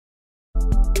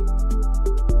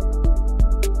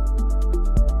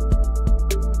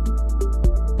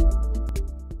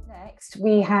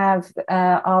we have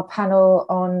our panel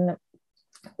on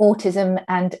autism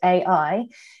and AI.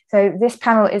 So this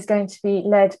panel is going to be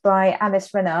led by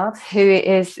Alice Renard, who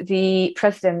is the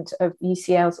president of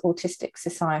UCL's Autistic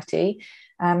Society.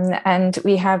 And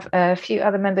we have a few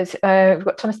other members. We've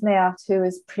got Thomas Maillart, who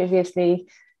was previously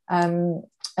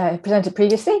presented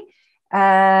previously.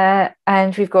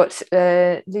 And we've got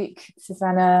Luke,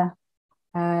 Suzanna,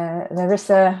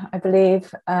 Larissa, I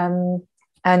believe,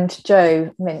 and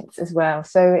Joe Mintz as well.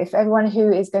 So if everyone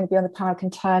who is going to be on the panel can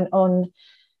turn on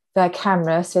their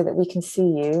camera so that we can see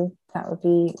you, that would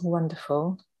be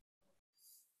wonderful.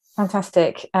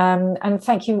 Fantastic. And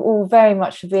thank you all very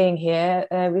much for being here.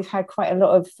 We've had quite a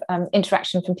lot of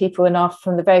interaction from people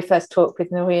from the very first talk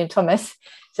with Marie and Thomas.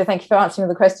 So thank you for answering all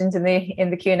the questions in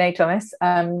the Q&A, Thomas.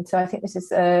 So I think this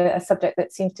is a subject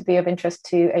that seems to be of interest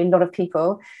to a lot of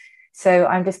people. So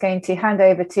I'm just going to hand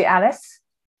over to Alice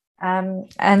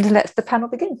and let the panel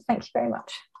begin. Thank you very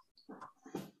much.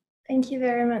 Thank you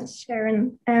very much,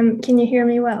 Sharon. Can you hear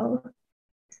me well?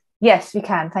 Yes, we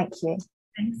can. Thank you.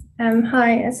 Thanks.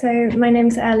 Hi, so my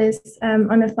name's Alice.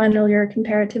 I'm a final year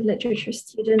comparative literature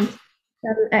student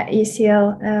at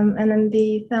UCL, and I'm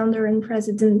the founder and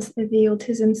president of the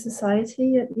Autism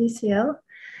Society at UCL.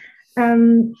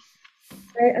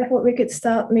 I thought we could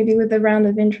start maybe with a round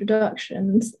of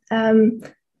introductions.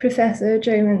 Professor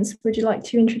Joe Mintz, would you like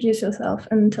to introduce yourself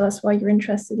and tell us why you're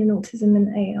interested in autism and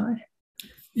AI?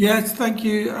 Yes, thank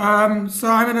you. So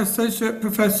I'm an associate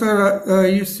professor at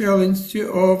UCL Institute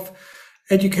of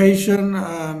Education.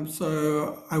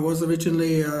 So I was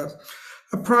originally a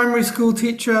primary school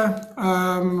teacher,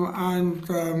 and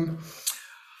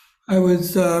I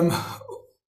was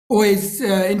always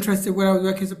interested when I was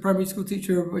working as a primary school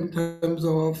teacher in terms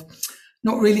of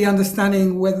not really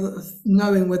knowing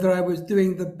whether I was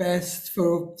doing the best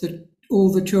for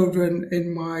all the children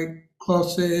in my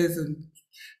classes, and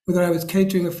whether I was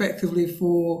catering effectively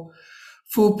for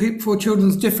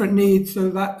children's different needs. So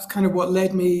that's kind of what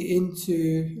led me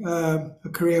into a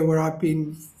career where I've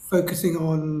been focusing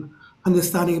on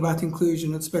understanding about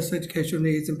inclusion and special educational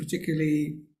needs, and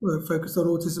particularly focused on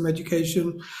autism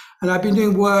education. And I've been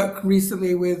doing work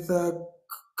recently with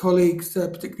colleagues,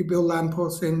 particularly Bill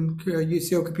Lampos in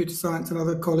UCL Computer Science and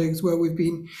other colleagues, where we've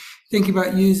been thinking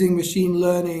about using machine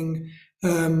learning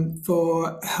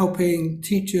for helping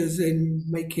teachers in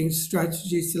making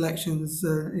strategy selections,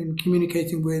 in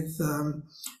communicating with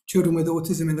children with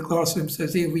autism in the classroom. So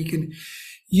see if we can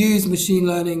use machine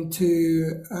learning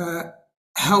to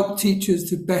help teachers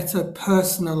to better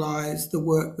personalize the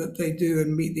work that they do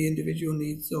and meet the individual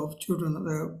needs of children that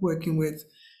they're working with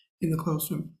in the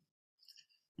classroom.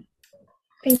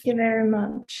 Thank you very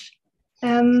much.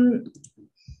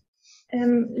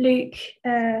 Luke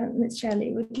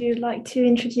Muschialli, would you like to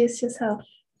introduce yourself?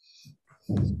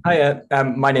 Hi,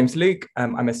 my name's Luke.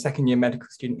 I'm a second year medical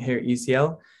student here at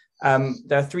UCL.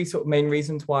 There are three sort of main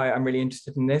reasons why I'm really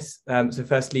interested in this. So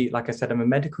firstly, like I said, I'm a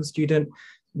medical student,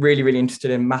 really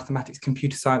interested in mathematics,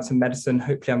 computer science and medicine.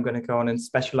 Hopefully I'm going to go on and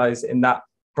specialize in that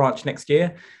branch next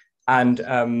year. And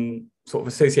sort of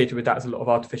associated with that is a lot of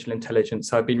artificial intelligence.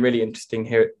 So I've been really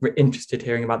interested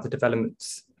hearing about the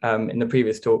developments in the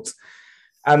previous talks.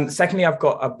 Secondly, I've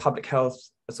got a public health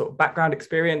sort of background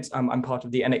experience. I'm part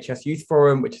of the NHS Youth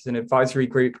Forum, which is an advisory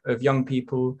group of young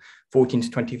people, 14 to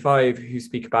 25, who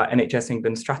speak about NHS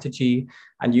England strategy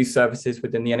and youth services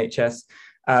within the NHS.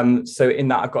 So in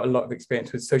that, I've got a lot of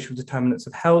experience with social determinants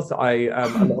of health. A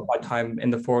lot of my time in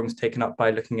the forum is taken up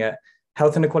by looking at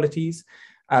health inequalities.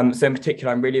 So in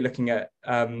particular, I'm really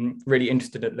really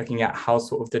interested in looking at how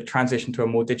sort of the transition to a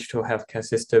more digital healthcare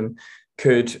system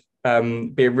could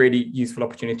be a really useful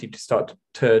opportunity to start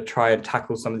to try and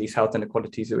tackle some of these health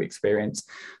inequalities that we experience.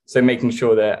 So making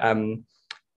sure that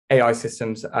AI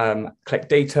systems collect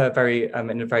data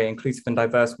in a very inclusive and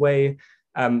diverse way,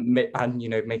 and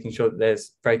making sure that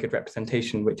there's very good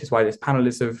representation, which is why this panel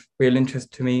is of real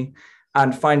interest to me.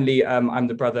 And finally, I'm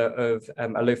the brother of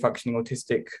a low-functioning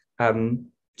autistic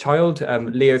child.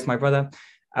 Leo's my brother.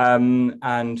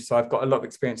 And so I've got a lot of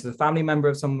experience as a family member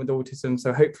of someone with autism.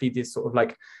 So hopefully this sort of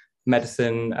like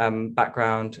medicine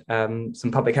background,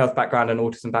 some public health background and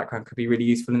autism background could be really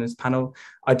useful in this panel.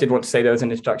 I did want to say there was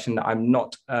an introduction that I'm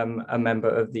not a member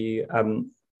of the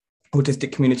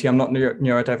autistic community. I'm not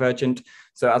neurodivergent.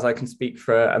 So as I can speak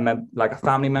for a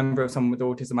family member of someone with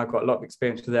autism, I've got a lot of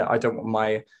experience with it. I don't want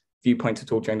my viewpoint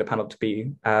at all during the panel to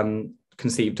be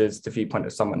conceived as the viewpoint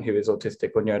of someone who is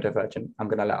autistic or neurodivergent. I'm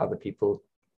going to let other people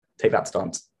take that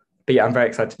stance. But yeah, I'm very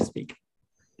excited to speak.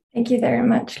 Thank you very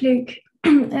much, Luke.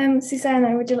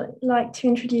 Suzanna, would you like to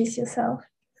introduce yourself?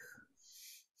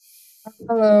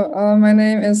 Hello, my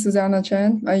name is Suzanna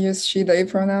Chen. I use she, they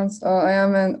pronouns. I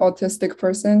am an autistic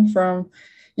person from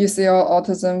UCL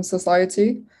Autism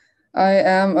Society. I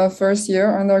am a first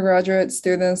year undergraduate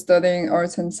student studying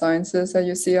arts and sciences at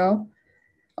UCL.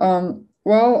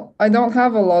 Well, I don't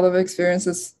have a lot of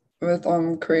experiences with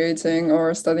creating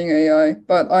or studying AI,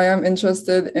 but I am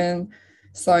interested in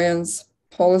science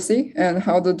policy and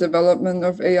how the development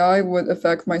of AI would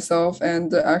affect myself and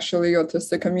the actually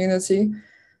autistic community.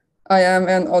 I am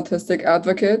an autistic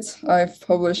advocate. I've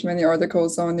published many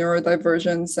articles on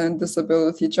neurodivergence and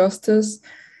disability justice.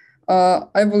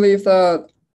 I believe that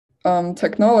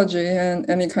technology and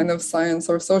any kind of science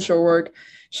or social work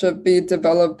should be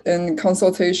developed in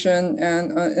consultation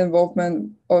and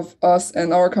involvement of us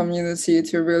and our community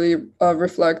to really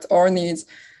reflect our needs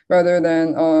rather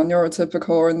than neurotypical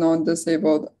or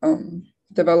non-disabled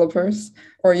developers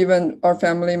or even our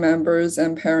family members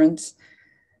and parents.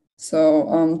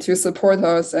 So to support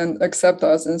us and accept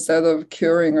us instead of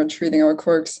curing or treating our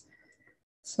quirks.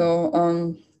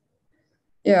 So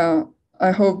yeah, I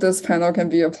hope this panel can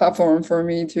be a platform for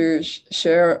me to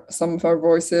share some of our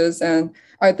voices. And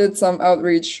I did some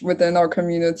outreach within our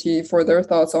community for their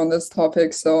thoughts on this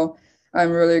topic. So I'm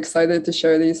really excited to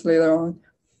share these later on.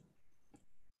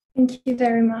 Thank you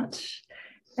very much.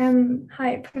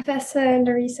 Hi, Professor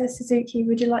Larissa Suzuki,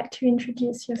 would you like to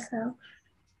introduce yourself?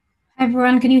 Hi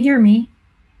everyone, can you hear me?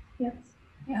 Yes.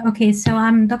 Okay, so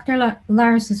I'm Dr.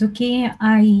 Larissa Suzuki.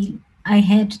 I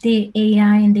head the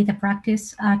AI and data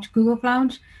practice at Google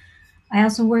Cloud. I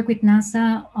also work with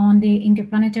NASA on the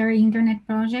Interplanetary Internet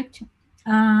Project.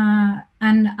 And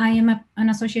I am an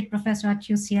associate professor at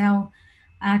UCL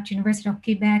at University of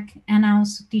Quebec, and I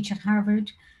also teach at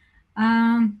Harvard.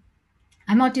 I'm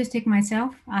autistic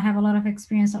myself. I have a lot of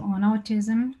experience on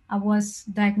autism. I was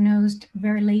diagnosed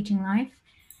very late in life.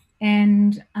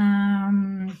 And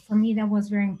for me, that was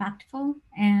very impactful.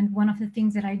 And one of the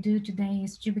things that I do today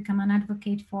is to become an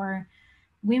advocate for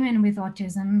women with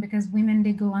autism, because women,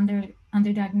 they go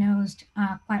underdiagnosed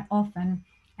quite often,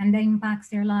 and that impacts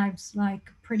their lives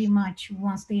like pretty much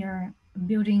once they are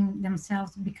building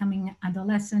themselves, becoming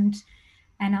adolescent,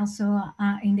 and also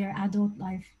in their adult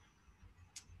life.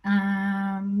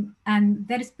 And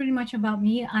that is pretty much about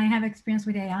me. I have experience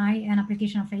with AI and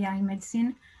application of AI in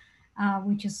medicine,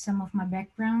 which is some of my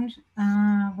background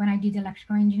when I did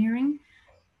electrical engineering.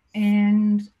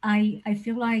 And I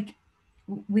feel like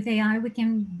with AI, we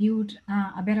can build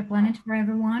a better planet for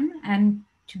everyone, and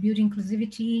to build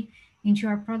inclusivity into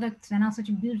our products, and also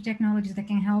to build technologies that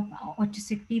can help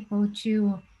autistic people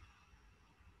to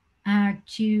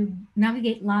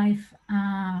navigate life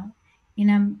in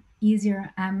an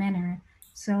easier manner.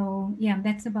 So yeah,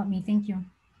 that's about me. Thank you.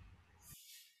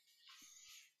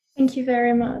 Thank you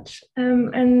very much.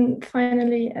 And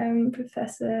finally,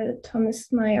 Professor Thomas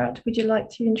Maillart, would you like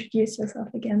to introduce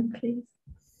yourself again, please?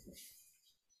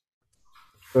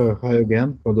 Hi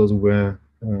again, for those who were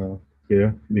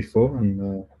here before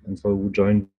and for who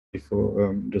joined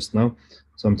before just now.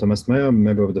 So I'm Thomas Maillart,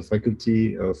 member of the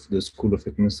faculty of the School of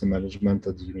Economics and Management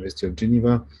at the University of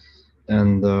Geneva.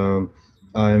 And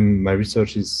my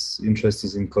research interest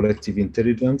is in collective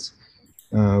intelligence,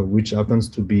 which happens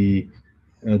to be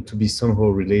somehow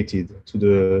related to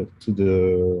the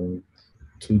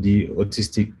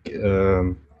autistic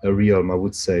realm, I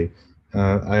would say.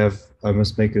 I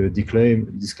must make a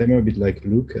disclaimer, a bit like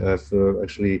Luke. I have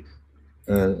actually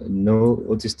no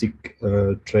autistic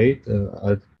trait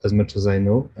as much as I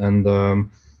know, and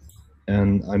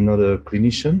I'm not a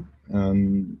clinician.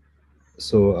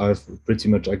 So I have pretty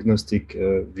much agnostic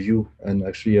view, and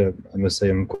actually I must say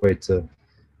I'm quite.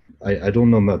 I don't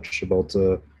know much about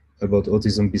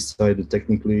autism beside the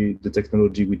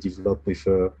technology we developed with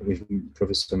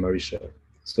Professor Schaer.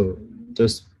 So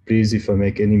just please, if I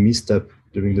make any misstep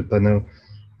during the panel,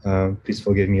 please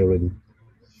forgive me already.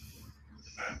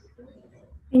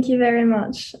 Thank you very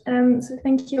much. So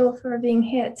thank you all for being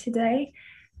here today.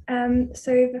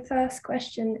 So the first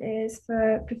question is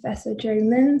for Professor Joe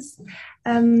Mintz.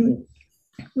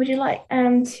 Would you like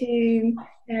to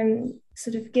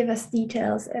sort of give us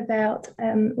details about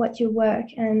what your work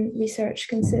and research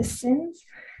consists in,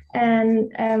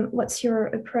 and what's your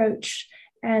approach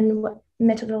and what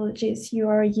methodologies you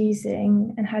are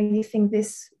using, and how you think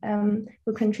this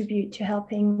will contribute to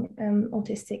helping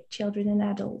autistic children and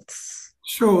adults?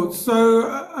 Sure. So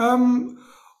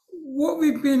what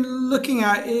we've been looking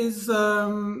at is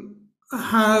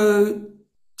how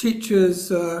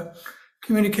teachers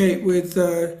communicate with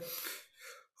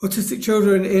autistic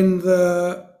children in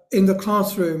the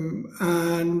classroom,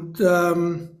 and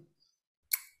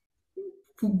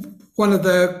one of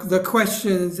the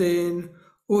questions in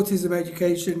autism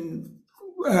education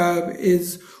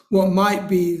is what might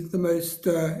be the most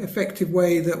effective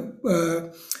way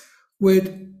that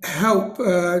would help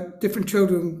different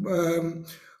children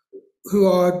who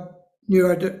are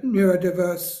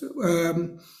neurodiverse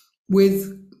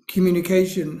with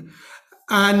communication.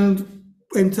 And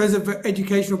in terms of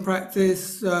educational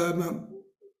practice, and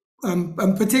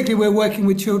particularly we're working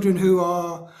with children who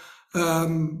are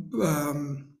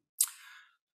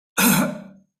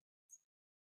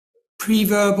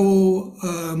pre-verbal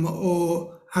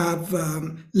or have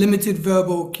limited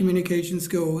verbal communication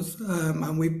skills,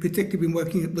 and we've particularly been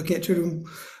looking at children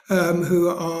who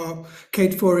are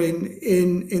catered for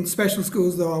in special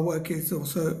schools, though our work is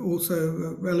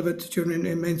also relevant to children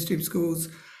in mainstream schools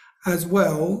as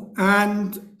well.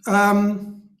 And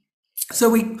so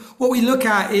what we look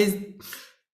at is,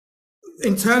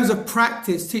 in terms of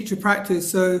practice, teacher practice,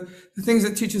 so the things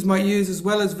that teachers might use as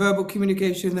well as verbal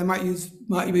communication, they might use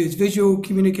visual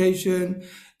communication,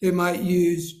 they might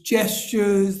use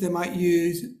gestures, they might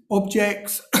use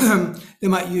objects, they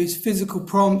might use physical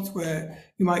prompts where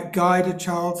you might guide a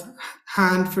child's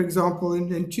hand, for example,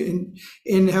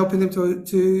 in helping them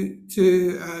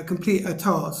to complete a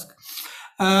task.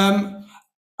 And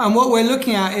what we're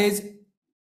looking at is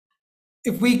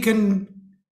if we can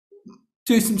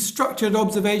do some structured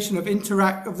observation of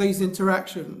these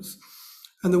interactions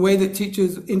and the way that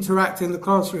teachers interact in the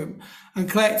classroom, and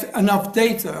collect enough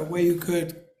data where you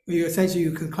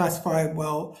can classify,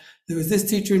 well, there was this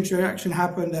teacher interaction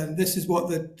happened, and this is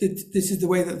the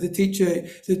way that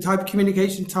the type of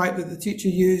communication type that the teacher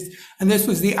used, and this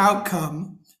was the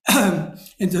outcome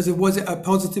in terms of, was it a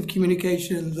positive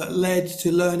communication that led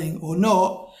to learning or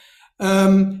not?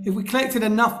 If we collected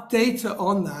enough data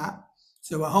on that,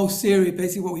 so a whole series,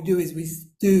 basically what we do is we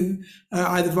do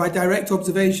either by direct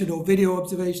observation or video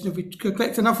observation. If we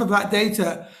collect enough of that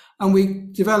data and we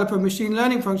develop a machine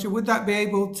learning function, would that be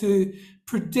able to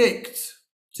predict,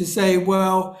 to say,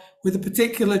 well, with a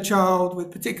particular child,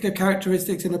 with particular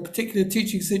characteristics in a particular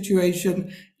teaching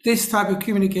situation, this type of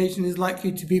communication is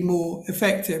likely to be more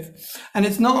effective? And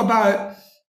it's not about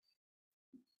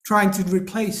trying to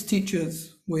replace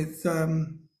teachers with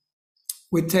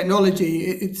technology.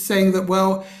 It's saying that,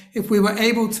 well, if we were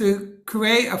able to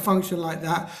create a function like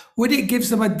that, would it give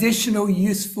some additional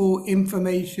useful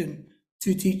information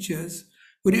to teachers?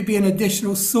 Would it be an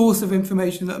additional source of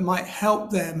information that might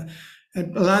help them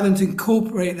and allow them to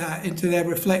incorporate that into their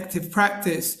reflective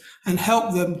practice and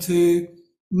help them to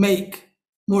make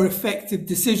more effective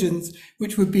decisions,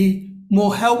 which would be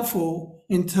more helpful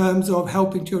in terms of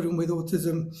helping children with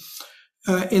autism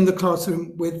in the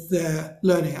classroom with their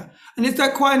learning? And it's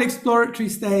at quite an exploratory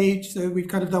stage. So we've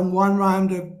kind of done one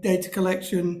round of data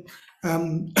collection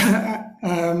and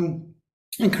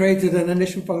created an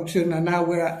initial function. And now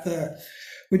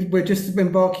we're just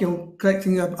embarking on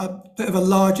collecting a bit of a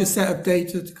larger set of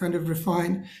data to kind of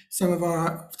refine some of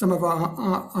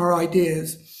our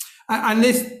ideas. And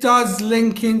this does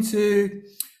link into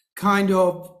kind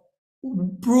of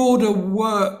broader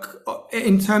work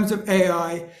in terms of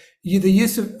AI, the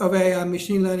use of AI,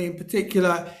 machine learning in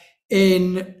particular,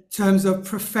 in terms of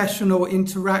professional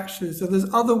interactions. So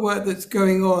there's other work that's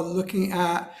going on looking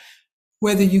at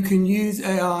whether you can use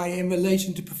AI in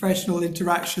relation to professional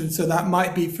interactions. So that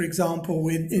might be, for example,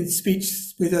 with a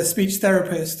speech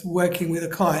therapist working with a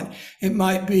client. It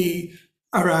might be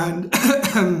around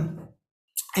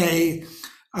a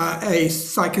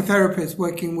psychotherapist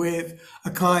working with a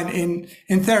client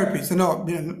in therapy. So not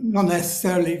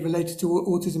necessarily related to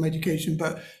autism education,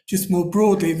 but just more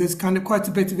broadly, there's kind of quite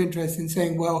a bit of interest in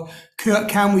saying, well,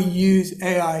 can we use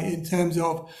AI in terms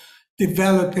of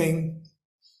developing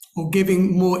or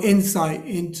giving more insight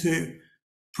into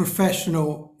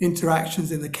professional interactions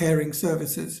in the caring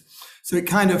services? So it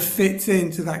kind of fits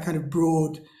into that kind of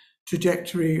broad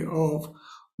trajectory of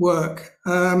work.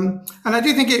 And I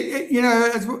do think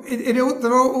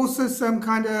there are also some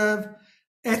kind of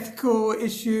ethical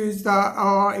issues that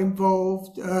are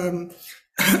involved,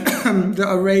 that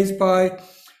are raised by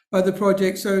the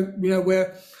project. So,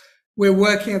 we're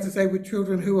working, as I say, with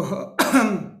children who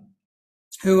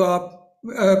are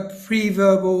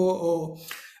pre-verbal or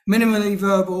minimally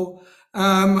verbal.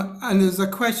 And there's a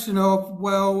question of,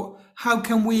 well, how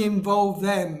can we involve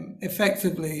them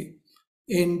effectively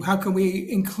in, how can we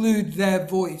include their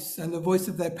voice and the voice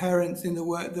of their parents in the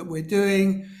work that we're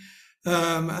doing?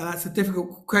 And that's a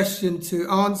difficult question to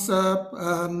answer.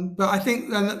 But I think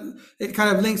it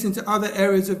kind of links into other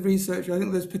areas of research. I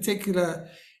think there's particular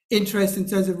interest in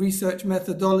terms of research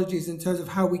methodologies, in terms of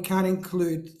how we can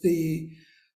include the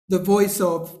voice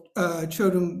of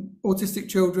children, autistic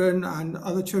children and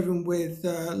other children with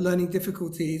learning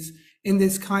difficulties in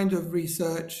this kind of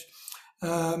research.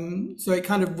 So it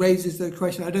kind of raises the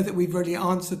question. I don't think we've really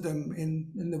answered them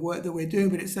in the work that we're doing,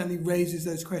 but it certainly raises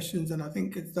those questions. And I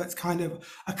think that's kind of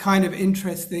a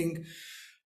interesting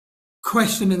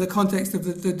question in the context of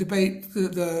the debate,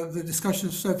 the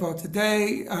discussions so far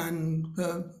today, and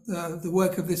the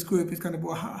work of this group is kind of,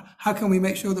 well, how can we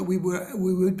make sure that we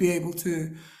would be able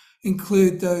to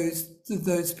include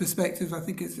those perspectives? I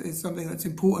think is something that's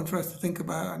important for us to think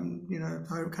about, and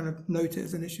I kind of note it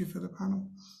as an issue for the panel.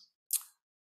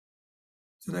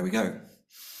 So there we go.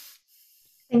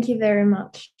 Thank you very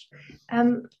much.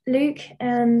 Luke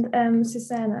and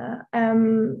Suzanna,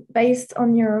 based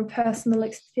on your personal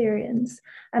experience,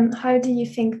 how do you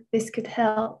think this could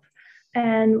help?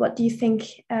 And what do you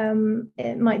think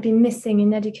it might be missing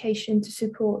in education to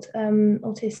support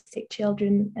autistic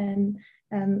children and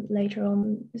later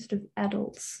on sort of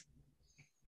adults?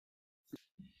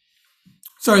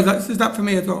 Sorry, is that for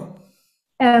me as well?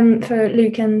 For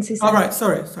Luke and Suzanna. All right,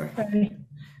 sorry.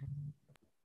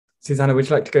 Suzanna, would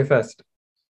you like to go first?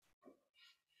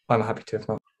 I'm happy to if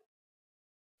not.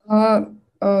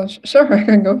 Sure, I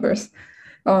can go first.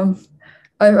 I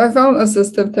found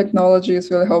assistive technology is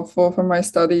really helpful for my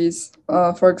studies.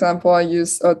 For example, I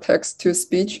use a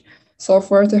text-to-speech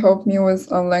software to help me with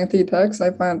lengthy text.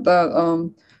 I find that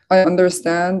I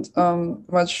understand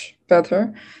much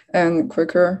better and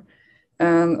quicker.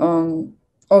 And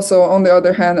also, on the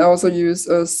other hand, I also use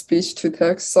a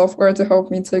speech-to-text software to help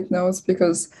me take notes,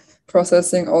 because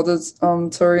processing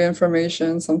auditory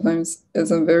information sometimes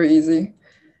isn't very easy.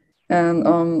 And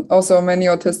also many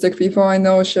autistic people I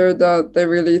know share that they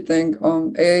really think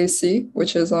AAC,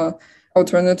 which is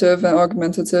alternative and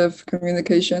augmentative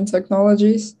communication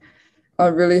technologies,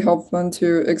 really help them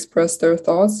to express their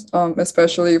thoughts,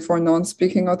 especially for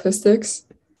non-speaking autistics.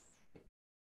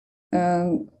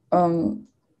 And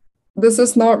this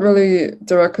is not really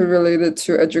directly related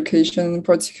to education in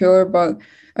particular, but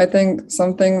I think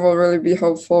something will really be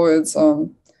helpful. It's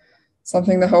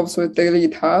something that helps with daily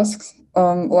tasks,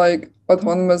 like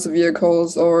autonomous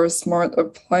vehicles or smart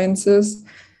appliances,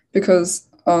 because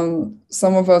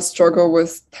some of us struggle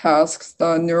with tasks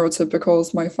that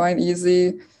neurotypicals might find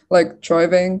easy, like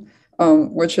driving,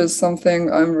 which is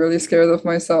something I'm really scared of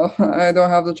myself. I don't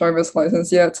have the driver's license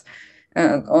yet.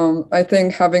 And I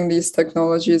think having these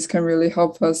technologies can really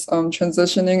help us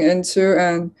transitioning into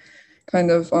and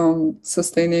kind of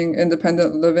sustaining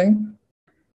independent living.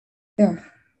 Yeah.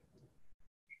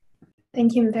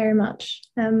 Thank you very much.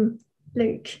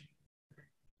 Luke.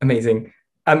 Amazing.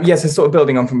 Yes, so sort of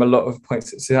building on from a lot of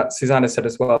points that Suzanna said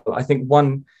as well, I think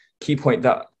one key point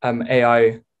that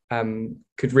AI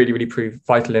could really prove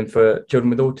vital in for children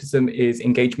with autism is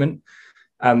engagement.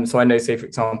 So I know, say, for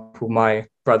example, my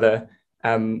brother,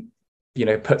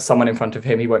 put someone in front of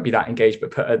him, he won't be that engaged,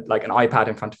 but put an iPad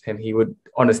in front of him, he would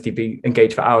honestly be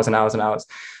engaged for hours and hours and hours.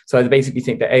 So I basically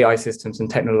think that AI systems and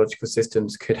technological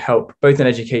systems could help both in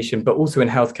education, but also in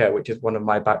healthcare, which is one of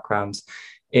my backgrounds,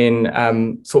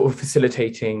 in sort of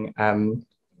facilitating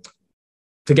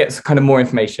to get kind of more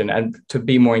information and to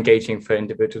be more engaging for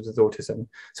individuals with autism.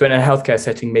 So in a healthcare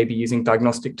setting, maybe using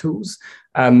diagnostic tools,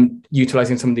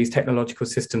 utilizing some of these technological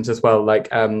systems as well, like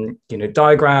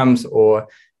diagrams or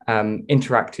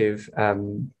interactive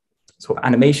sort of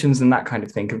animations and that kind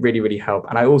of thing could really help.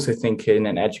 And I also think in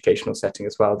an educational setting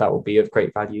as well, that will be of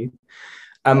great value.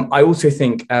 I also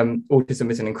think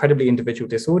autism is an incredibly individual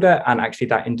disorder, and actually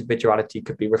that individuality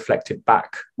could be reflected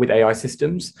back with AI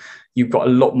systems. You've got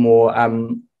a lot more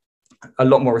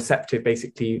receptive,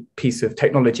 basically, piece of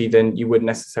technology than you would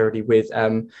necessarily with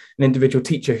an individual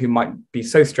teacher who might be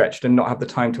so stretched and not have the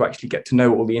time to actually get to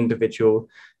know all the individual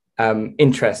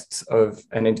interests of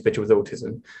an individual with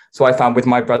autism. So I found with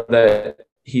my brother,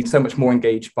 he's so much more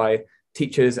engaged by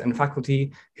teachers and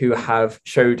faculty who have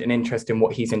showed an interest in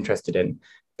what he's interested in.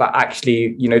 But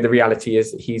actually, the reality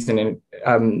is that he's in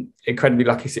an incredibly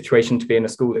lucky situation to be in a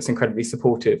school that's incredibly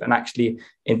supportive. And actually,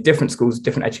 in different schools,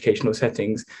 different educational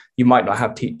settings, you might not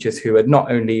have teachers who are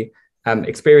not only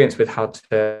experienced with how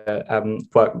to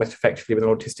work most effectively with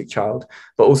an autistic child,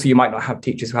 but also you might not have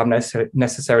teachers who have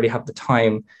necessarily have the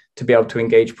time to be able to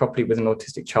engage properly with an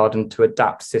autistic child and to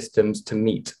adapt systems to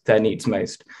meet their needs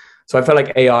most. So I feel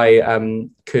like AI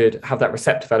could have that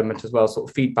receptive element as well, sort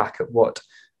of feedback at what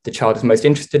the child is most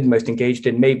interested in, most engaged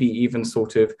in, maybe even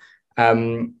sort of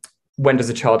when does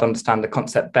a child understand the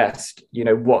concept best?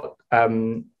 What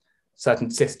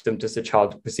certain system does the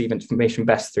child receive information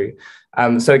best through?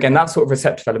 So again, that sort of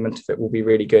receptive element of it will be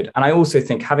really good. And I also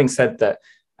think, having said that,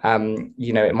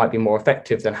 you know, it might be more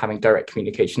effective than having direct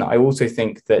communication. I also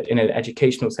think that in an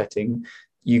educational setting,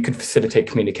 you could facilitate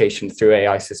communication through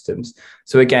AI systems.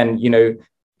 So again, you know,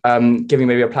 giving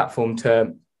maybe a platform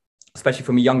to, especially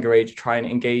from a younger age, try and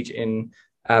engage in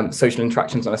social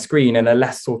interactions on a screen, and a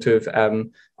less sort of,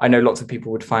 I know lots of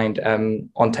people would find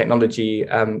on technology,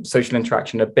 social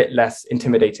interaction a bit less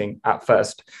intimidating at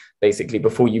first, basically,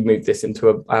 before you move this into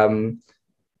a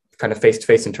kind of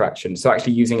face-to-face interaction. So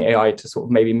actually using AI to sort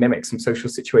of maybe mimic some social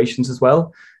situations as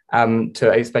well,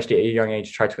 to, especially at a young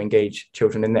age, try to engage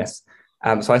children in this.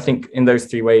 So I think in those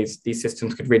three ways, these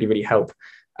systems could really, really help.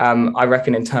 I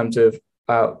reckon in terms of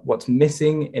what's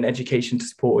missing in education to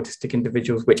support autistic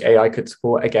individuals, which AI could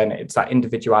support, again, it's that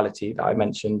individuality that I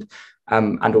mentioned,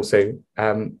 and also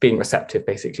being receptive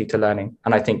basically to learning.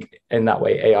 And I think in that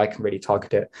way, AI can really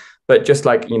target it. But just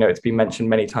like, you know, it's been mentioned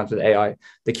many times with AI,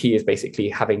 the key is basically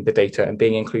having the data and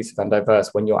being inclusive and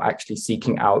diverse when you're actually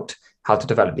seeking out how to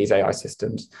develop these AI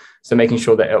systems. So making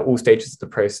sure that at all stages of the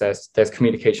process, there's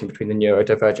communication between the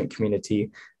neurodivergent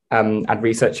community and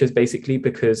researchers, basically,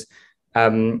 because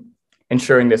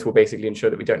ensuring this will basically ensure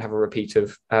that we don't have a repeat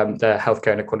of the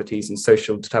healthcare inequalities and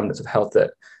social determinants of health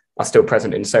that are still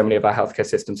present in so many of our healthcare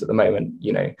systems at the moment.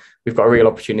 You know, we've got a real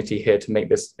opportunity here to make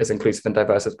this as inclusive and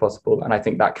diverse as possible. And I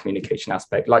think that communication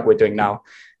aspect, like we're doing now,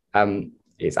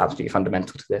 is absolutely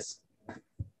fundamental to this.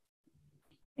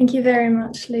 Thank you very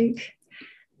much, Luke.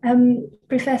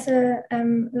 Professor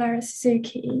Larissa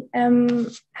Suzuki,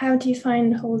 how do you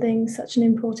find holding such an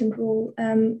important role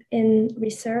in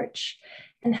research?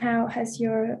 And how has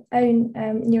your own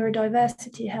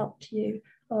neurodiversity helped you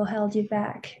or held you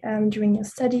back during your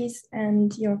studies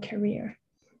and your career?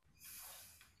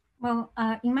 Well,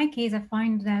 in my case, I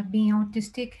find that being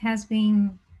autistic has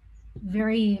been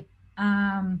very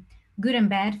good and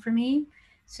bad for me.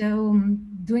 So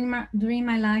during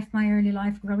my life, my early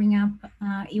life growing up,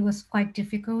 it was quite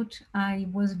difficult. I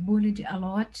was bullied a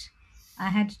lot.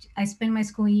 I spent my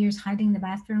school years hiding in the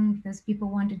bathroom because people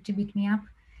wanted to beat me up.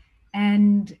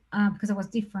 And because I was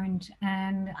different,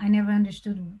 and I never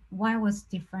understood why I was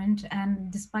different. And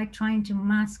despite trying to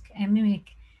mask and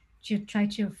mimic to try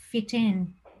to fit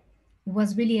in, it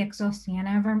was really exhausting. And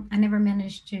I never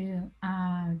managed to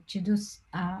do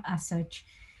as such.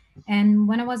 And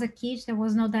when I was a kid, there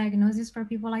was no diagnosis for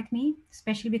people like me,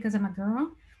 especially because I'm a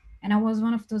girl. And I was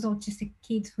one of those autistic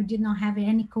kids who did not have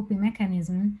any coping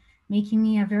mechanism, making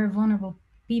me a very vulnerable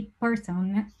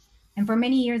person. And for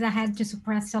many years, I had to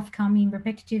suppress self-calming,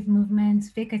 repetitive movements,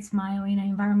 fake a smile in an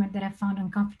environment that I found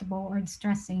uncomfortable or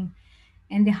distressing.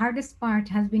 And the hardest part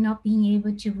has been not being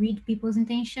able to read people's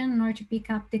intention nor to pick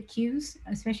up the cues,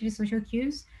 especially social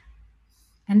cues.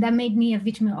 And that made me a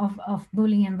victim of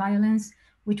bullying and violence,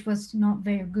 which was not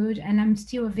very good. And I'm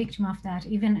still a victim of that,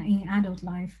 even in adult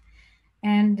life.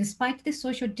 And despite the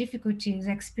social difficulties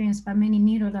experienced by many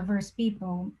neurodiverse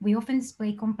people, we often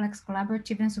display complex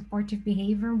collaborative and supportive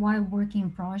behavior while working in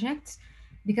projects.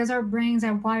 Because our brains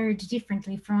are wired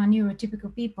differently from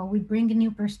neurotypical people, we bring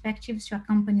new perspectives to a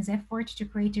company's effort to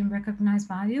create and recognize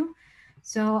value.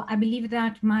 So I believe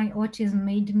that my autism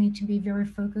made me to be very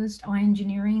focused on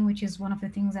engineering, which is one of the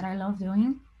things that I love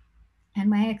doing. And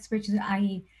my expertise,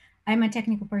 I'm a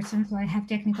technical person, so I have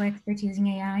technical expertise in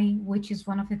AI, which is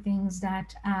one of the things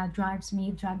that drives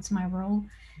my role.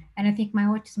 And I think my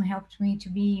autism helped me to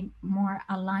be more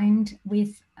aligned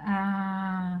with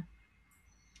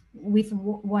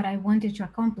what I wanted to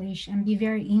accomplish and be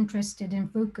very interested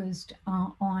and focused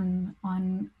on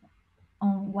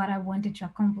what I wanted to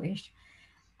accomplish.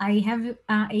 I have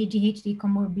ADHD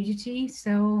comorbidity,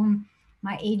 so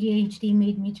my ADHD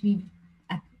made me to be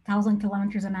 1,000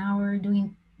 kilometers an hour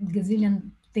doing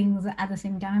gazillion things at the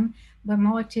same time, but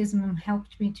my autism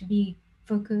helped me to be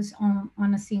focused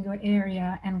on a single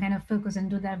area and kind of focus and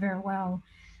do that very well.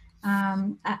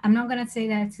 I'm not gonna say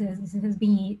that it has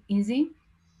been easy.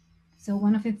 So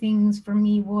one of the things for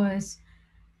me was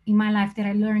in my life that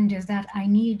I learned is that I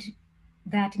need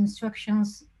that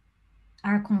instructions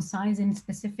are concise and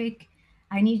specific.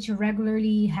 I need to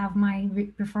regularly have my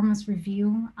performance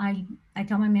review. I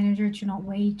tell my manager to not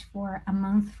wait for a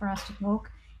month for us to talk.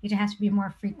 It has to be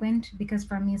more frequent because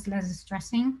for me it's less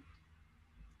stressing.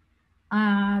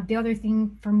 The other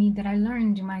thing for me that I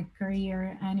learned in my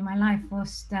career and in my life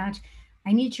was that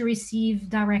I need to receive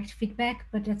direct feedback,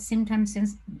 but at the same time,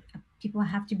 since people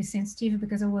have to be sensitive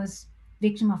because I was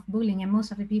victim of bullying, and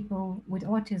most of the people with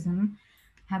autism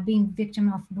have been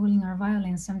victim of bullying or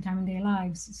violence sometime in their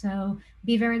lives. So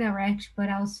be very direct, but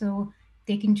also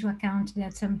take into account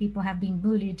that some people have been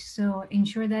bullied. So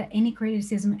ensure that any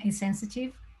criticism is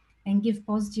sensitive and give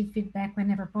positive feedback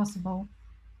whenever possible.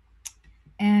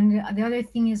 And the other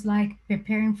thing is like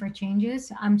preparing for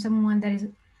changes. I'm someone that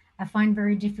I find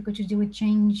very difficult to deal with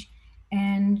change,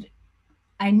 and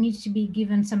I need to be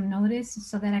given some notice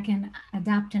so that I can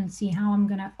adapt and see how I'm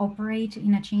going to operate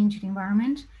in a changed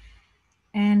environment.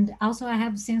 And also I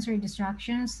have sensory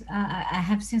distractions. I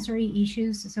have sensory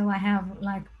issues. So I have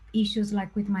like issues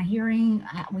like with my hearing,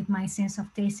 with my sense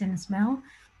of taste and smell.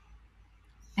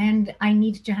 And I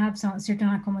need to have some certain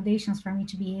accommodations for me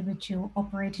to be able to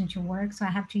operate and to work. So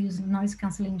I have to use noise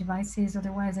canceling devices.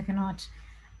 Otherwise I cannot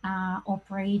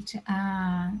operate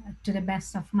to the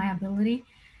best of my ability.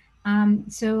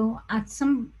 So at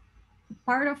some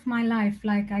part of my life,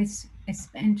 like I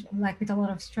spent like with a lot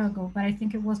of struggle, but I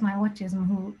think it was my autism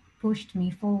who pushed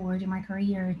me forward in my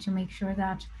career to make sure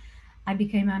that I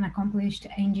became an accomplished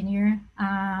engineer,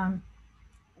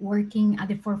 working at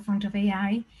the forefront of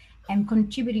AI and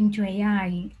contributing to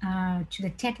AI, to the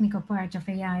technical part of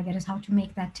AI, that is how to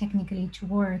make that technically to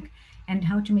work and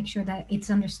how to make sure that it's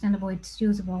understandable, it's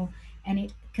usable, and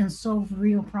it can solve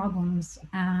real problems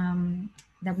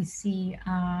that we see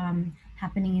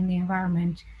happening in the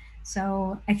environment.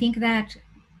 So I think that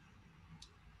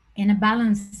in a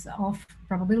balance of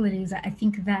probabilities, I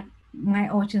think that my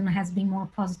autism has been more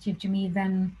positive to me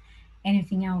than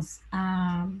anything else,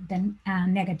 than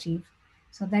negative.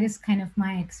 So that is kind of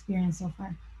my experience so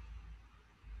far.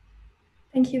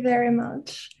 Thank you very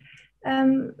much.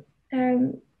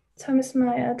 Thomas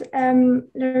Maillart,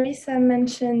 Larissa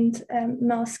mentioned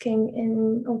masking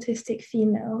in autistic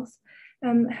females.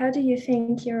 How do you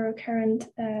think your current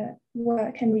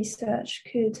work and research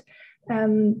could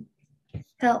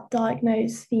help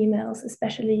diagnose females,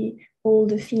 especially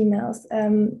older females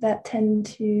that tend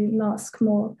to mask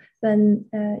more than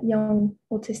young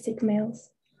autistic males?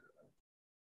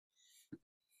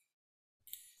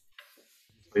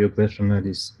 For your question,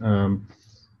 Alice,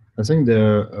 I think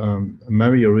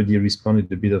Mary already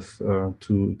responded a bit of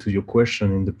to your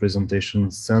question in the presentation, in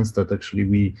the sense that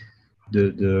actually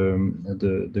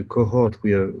the cohort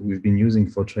we've been using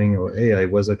for training our AI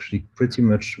was actually pretty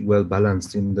much well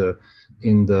balanced on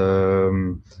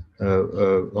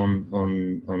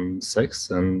sex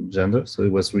and gender. So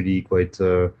it was really quite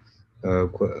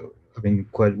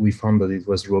we found that it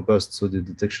was robust. So the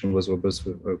detection was robust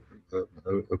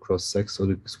across sex. So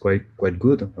it's quite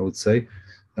good, I would say.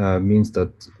 Means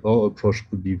that our approach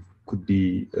could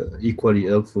be equally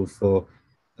helpful for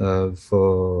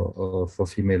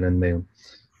female and male.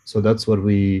 So that's what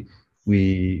we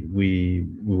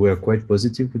were quite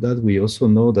positive with that. We also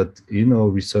know that in our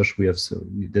research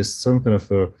there's some kind of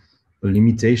a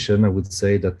limitation, I would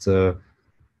say, that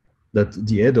the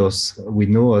EDOS we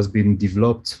know has been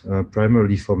developed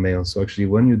primarily for males. So actually,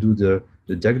 when you do the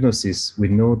diagnosis, we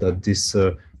know that this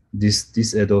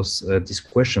EDOS, these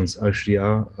questions actually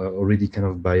are already kind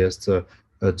of biased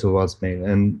towards male.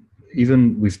 And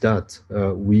even with that,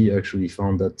 we actually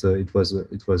found that it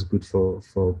was good for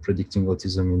predicting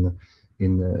autism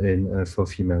for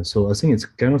females. So I think it's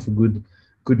kind of good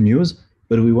news.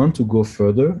 But we want to go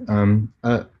further.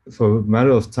 For a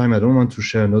matter of time, I don't want to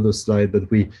share another slide, but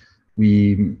we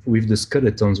with the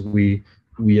skeletons, we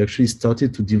actually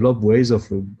started to develop ways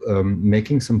of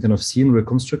making some kind of scene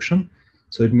reconstruction.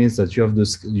 So it means that you have the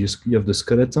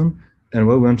skeleton, and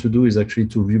what we want to do is actually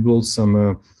to rebuild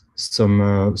some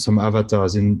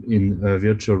avatars in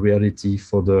virtual reality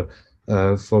for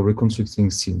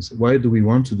reconstructing scenes. Why do we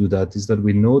want to do that? Is that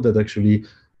we know that actually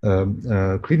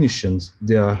clinicians,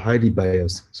 they are highly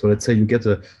biased. So let's say you get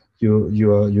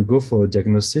you go for a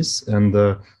diagnosis, and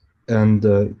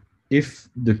if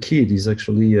the kid is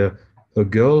actually a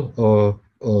girl or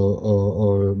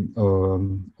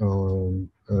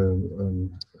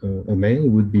a male,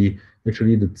 would be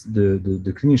actually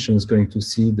the clinician is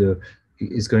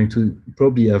going to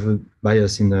probably have a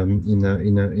bias in a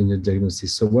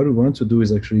diagnosis. So what we want to do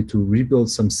is actually to rebuild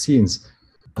some scenes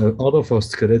out of our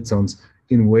skeletons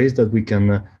in ways that we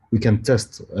can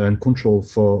test and control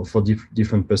for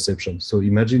different perceptions. So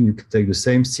imagine you could take the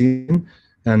same scene,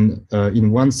 and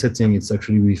in one setting it's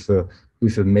actually with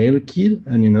a male kid,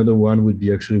 and another one would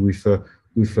be actually with a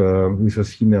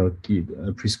female kid,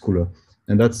 a preschooler.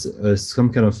 And that's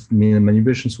some kind of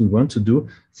manipulations we want to do,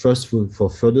 first for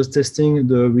further testing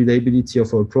the reliability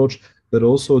of our approach, but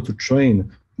also to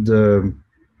train the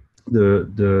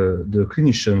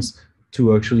clinicians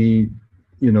to actually,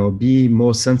 be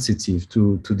more sensitive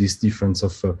to this difference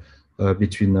of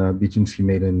between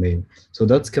female and male. So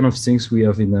that's kind of things we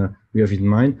have in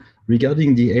mind.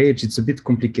 Regarding the age, it's a bit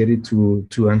complicated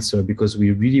to answer, because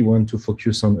we really want to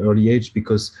focus on early age,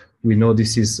 because we know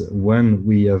this is when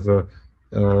we have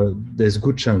there's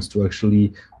good chance to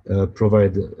actually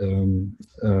provide a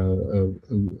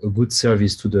good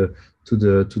service to the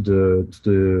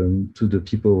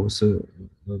people with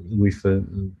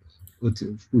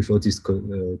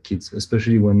autistic kids,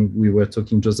 especially when we were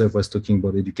talking. Joseph was talking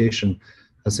about education.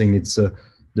 I think it's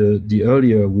the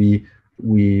earlier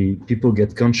people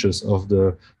get conscious of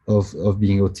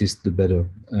being autist, the better,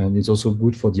 and it's also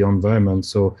good for the environment.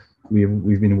 So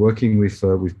we've been working with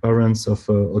parents of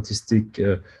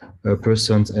autistic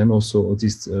persons and also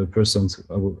autist persons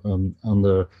on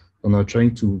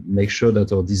trying to make sure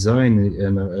that our design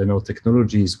and our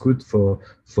technology is good for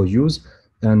use.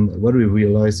 And what we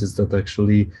realize is that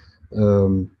actually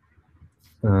the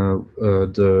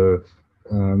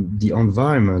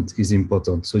environment is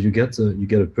important. So you get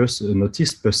a person, an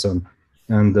autist person,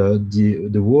 and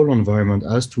the whole environment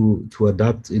has to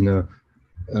adapt in a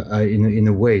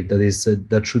way that is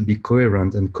that should be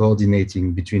coherent and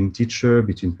coordinating between teacher,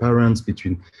 between parents,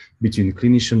 between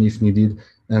clinician if needed.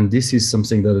 And this is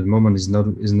something that at the moment is not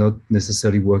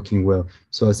necessarily working well.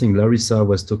 So I think Larissa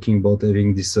was talking about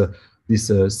having this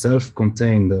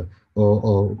self-contained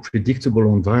or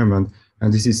predictable environment,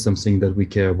 and this is something that we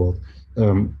care about.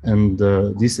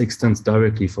 This extends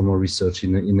directly from our research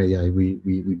in AI. We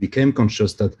became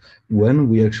conscious that when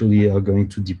we actually are going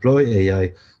to deploy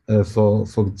AI for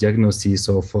diagnosis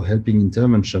or for helping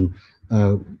intervention,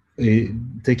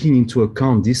 taking into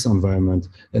account this environment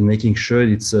and making sure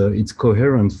it's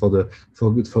coherent for the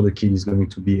kid is going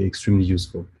to be extremely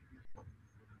useful.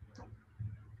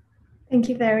 Thank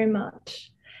you very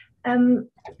much.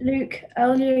 Luke,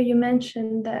 earlier you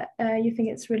mentioned that you think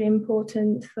it's really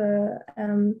important for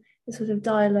the sort of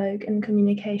dialogue and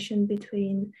communication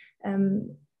between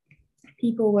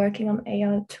people working on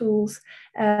AI tools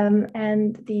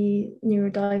and the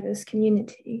neurodiverse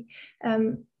community.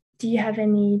 Do you have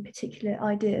any particular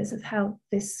ideas of how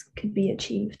this could be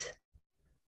achieved?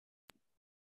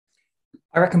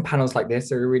 I reckon panels like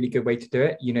this are a really good way to do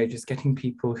it. You know, just getting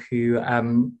people who have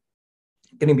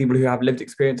lived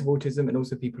experience of autism and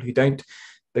also people who don't,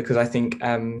 because I think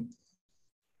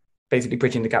basically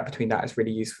bridging the gap between that is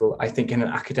really useful. I think in an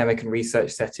academic and research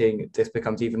setting, this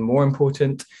becomes even more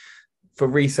important. For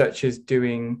researchers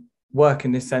doing work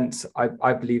in this sense,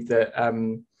 I believe that,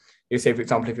 you say, for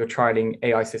example, if you're trialing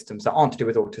AI systems that aren't to do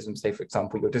with autism, say, for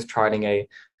example, you're just trialing a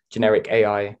generic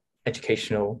AI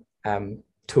educational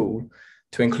tool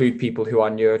to include people who are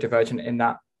neurodivergent in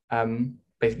that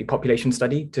basically population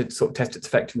study to sort of test its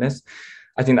effectiveness.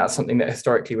 I think that's something that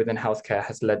historically within healthcare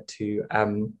has led to,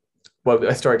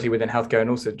 historically within healthcare and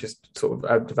also just sort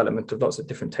of development of lots of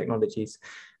different technologies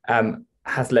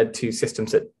has led to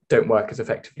systems that don't work as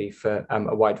effectively for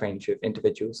a wide range of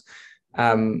individuals.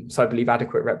 So I believe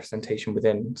adequate representation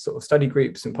within sort of study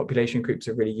groups and population groups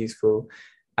are really useful.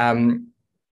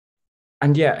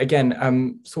 And yeah,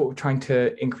 again, sort of trying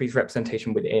to increase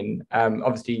representation within,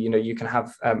 obviously, you know, you can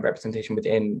have representation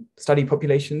within study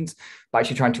populations, but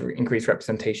actually trying to increase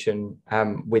representation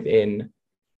within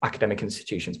academic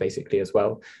institutions, basically, as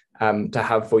well, to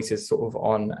have voices sort of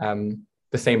on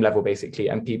the same level, basically,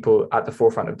 and people at the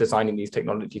forefront of designing these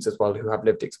technologies as well, who have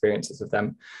lived experiences of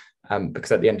them,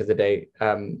 because at the end of the day,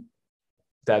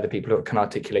 they're the people who can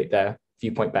articulate their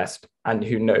viewpoint best and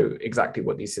who know exactly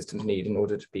what these systems need in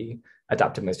order to be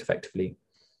adapted most effectively.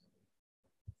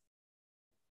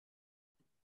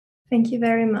 Thank you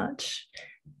very much.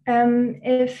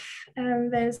 If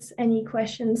there's any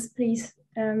questions, please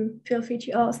feel free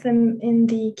to ask them in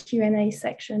the Q&A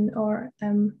section or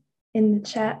in the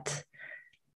chat.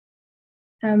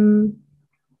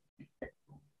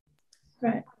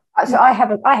 Right. So I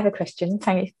have a question.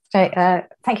 Thank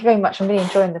you very much. I'm really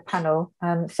enjoying the panel.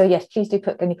 So yes, please do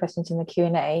put any questions in the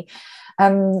Q&A.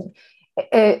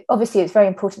 Obviously, it's very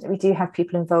important that we do have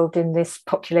people involved in this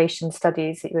population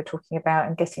studies that you were talking about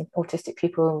and getting autistic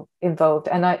people involved.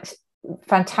 And it's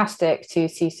fantastic to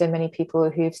see so many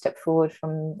people who've stepped forward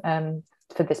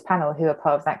for this panel who are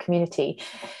part of that community.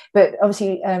 But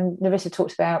obviously, Larissa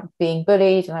talked about being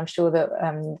bullied, and I'm sure that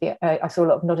I saw a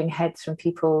lot of nodding heads from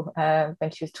people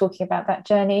when she was talking about that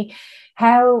journey.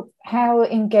 How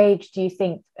engaged do you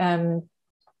think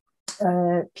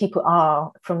people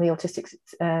are from the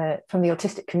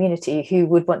autistic community who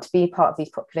would want to be part of these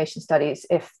population studies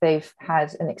if they've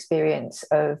had an experience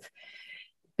of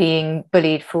being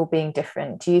bullied for being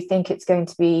different? Do you think it's going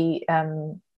to be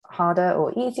harder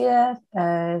or easier?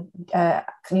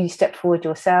 You step forward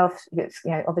yourself. It's,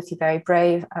 you know, obviously very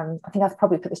brave. I think I've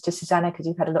probably put this to Suzanna because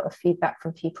you've had a lot of feedback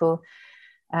from people.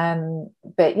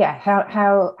 But yeah,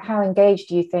 how engaged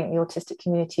do you think the autistic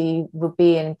community will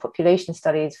be in population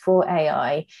studies for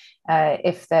AI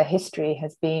if their history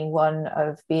has been one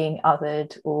of being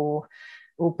othered or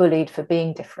or bullied for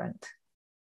being different?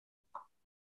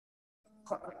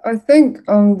 I think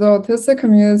the autistic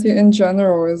community in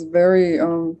general is very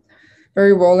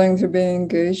willing to be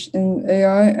engaged in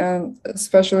AI, and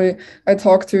especially I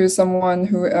talked to someone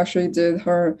who actually did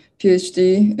her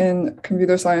PhD in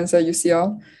computer science at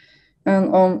UCL,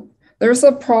 and there's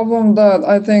a problem that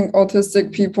I think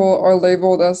autistic people are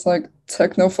labeled as like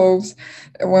technophobes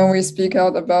when we speak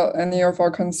out about any of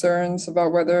our concerns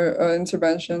about whether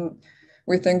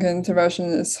we think intervention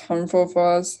is harmful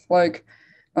for us, like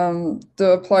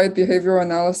the applied behavioral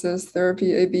analysis therapy,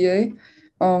 ABA.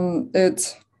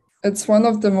 It's one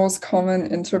of the most common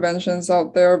interventions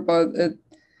out there, but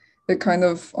it kind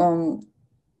of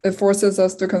it forces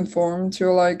us to conform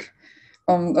to like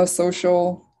a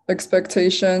social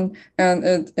expectation, and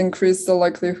it increased the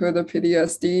likelihood of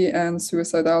PTSD and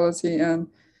suicidality, and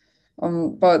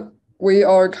but we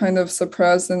are kind of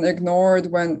suppressed and ignored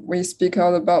when we speak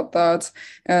out about that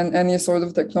and any sort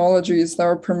of technologies that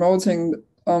are promoting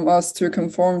us to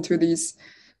conform to these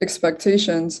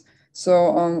expectations.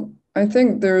 So I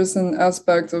think there's an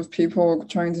aspect of people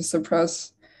trying to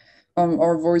suppress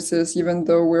our voices, even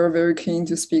though we're very keen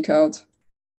to speak out.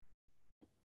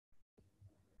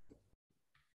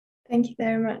 Thank you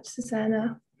very much,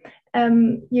 Suzanna.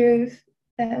 You've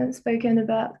spoken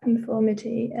about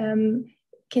conformity.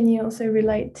 Can you also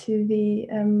relate to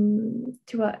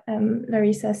what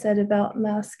Larissa said about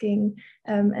masking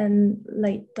and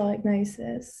late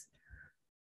diagnosis?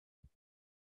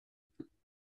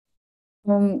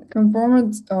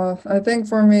 Conformity, I think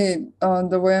for me,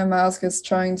 the way I mask is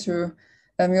trying to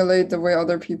emulate the way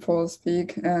other people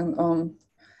speak, and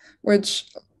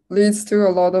which leads to a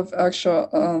lot of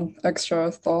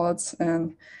extra thoughts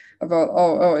and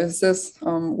about is this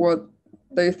what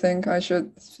they think I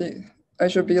should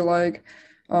be like?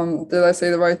 Did I say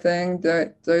the right thing?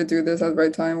 Did I do this at the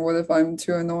right time? What if I'm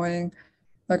too annoying?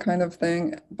 That kind of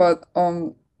thing. But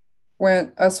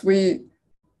as we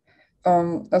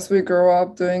grow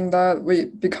up doing that, we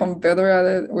become better at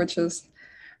it, which is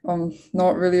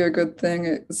not really a good thing.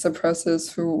 It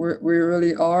suppresses who we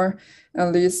really are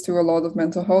and leads to a lot of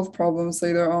mental health problems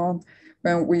later on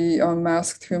when we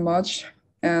mask too much.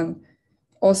 And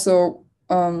also,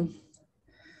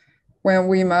 when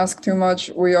we mask too much,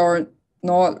 we are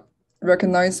not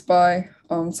recognized by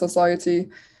society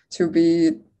to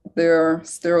be their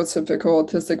stereotypical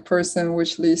autistic person,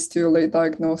 which leads to late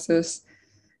diagnosis.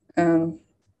 And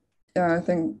yeah, I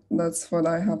think that's what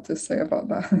I have to say about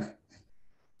that.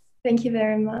 Thank you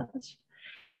very much.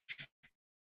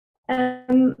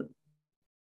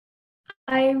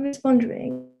 I was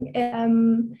wondering,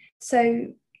 so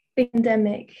the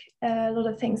pandemic, a lot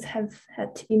of things have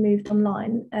had to be moved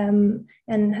online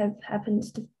and have happened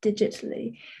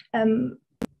digitally.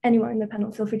 Anyone in the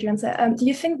panel, feel free to answer. Do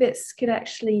you think this could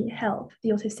actually help the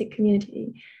autistic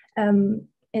community in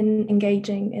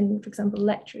engaging in, for example,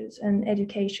 lectures and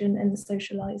education and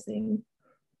socializing?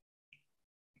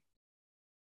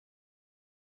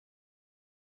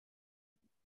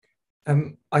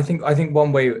 I think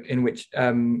one way in which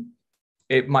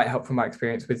it might help from my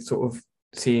experience with sort of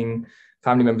seeing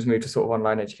family members move to sort of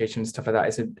online education and stuff like that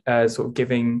is sort of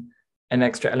giving an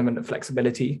extra element of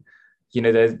flexibility. You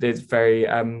know, there's very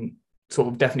sort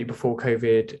of definitely before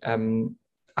COVID,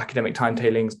 academic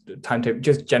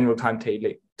just general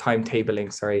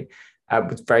timetabling, sorry,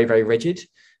 was very, very rigid.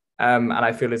 And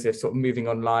I feel as if sort of moving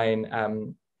online,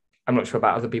 I'm not sure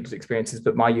about other people's experiences,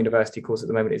 but my university course at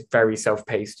the moment is very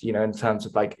self-paced, you know, in terms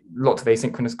of like lots of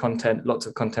asynchronous content, lots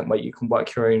of content where you can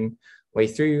work your own way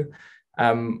through,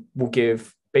 will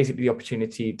give basically the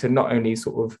opportunity to not only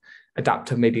sort of adapt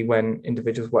to maybe when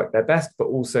individuals work their best, but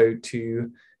also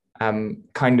to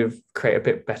kind of create a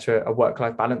bit better a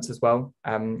work-life balance as well,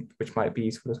 which might be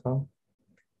useful as well.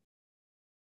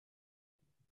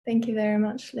 Thank you very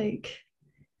much, Luke.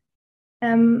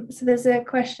 So there's a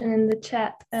question in the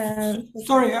chat.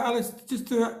 Sorry, Alice, just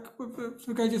to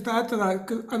add to that,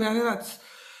 because I mean, I think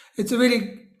it's a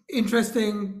really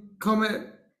interesting comment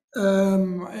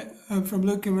from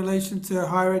Luke in relation to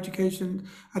higher education.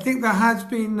 I think there has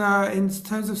been, in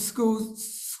terms of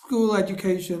school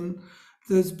education,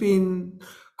 there's been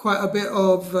quite a bit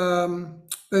of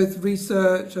both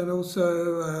research and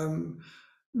also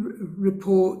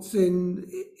reports in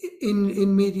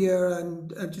media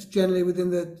and just generally within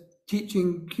the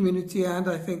teaching community, and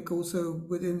I think also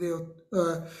within the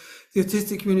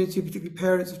autistic community, particularly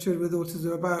parents of children with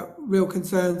autism, about real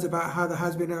concerns about how there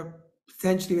has been a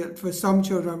potentially for some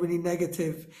children a really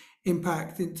negative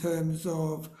impact in terms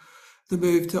of the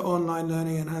move to online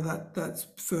learning and how that's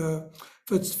for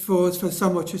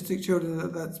some autistic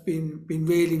children that's been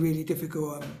really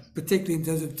difficult, particularly in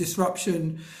terms of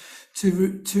disruption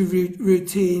to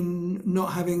routine,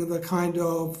 not having the kind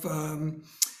of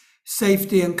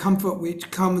safety and comfort which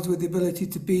comes with the ability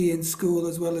to be in school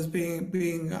as well as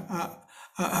being at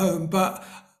home. But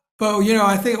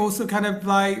I think also kind of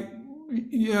like,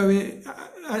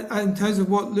 in terms of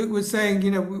what Luke was saying,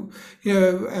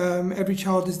 every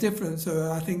child is different.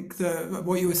 So I think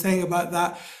what you were saying about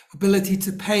that ability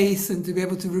to pace and to be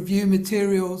able to review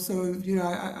materials. So,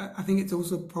 I think it's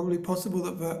also probably possible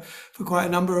that for quite a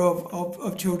number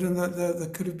of children that there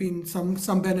could have been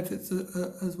some benefits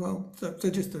as well. So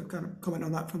just to kind of comment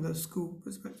on that from the school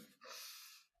perspective.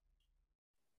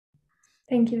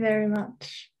 Thank you very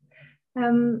much.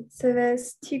 So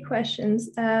there's two questions.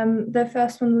 The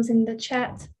first one was in the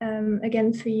chat,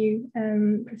 again for you,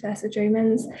 Professor Joe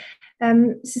Mintz.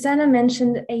 Suzanna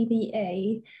mentioned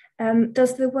ABA.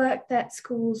 Does the work that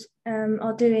schools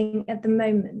are doing at the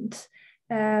moment,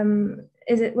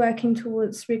 is it working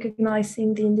towards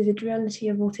recognizing the individuality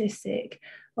of autistic,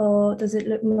 or does it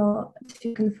look more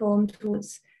to conform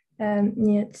towards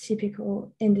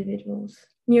neurotypical individuals?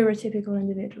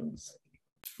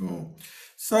 Sure.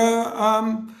 So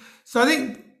I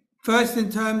think first in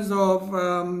terms of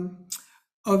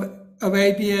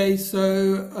ABA,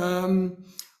 so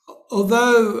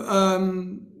although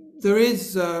there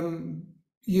is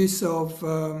use of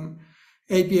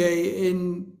ABA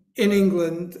in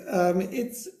England,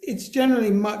 it's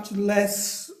generally much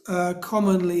less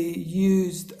commonly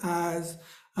used as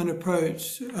an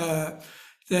approach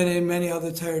than in many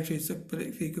other territories,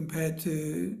 particularly compared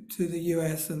to the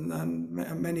US and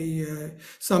many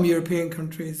some European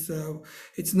countries.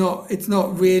 It's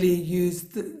not really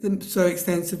used so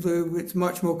extensively. It's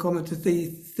much more common to see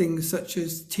things such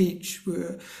as TEACH,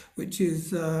 which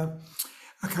is a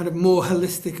kind of more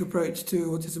holistic approach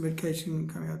to autism education,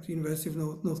 coming out of the University of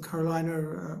North Carolina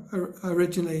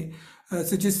originally.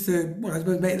 So just to, I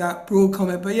suppose, make that broad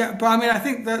comment. But I mean, I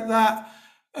think that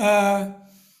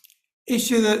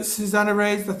issue that Suzanna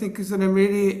raised, I think, is a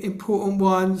really important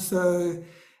one. So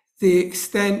the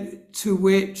extent to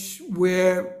which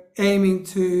we're aiming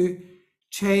to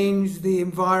change the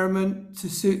environment to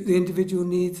suit the individual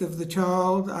needs of the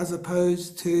child, as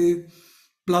opposed to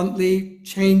bluntly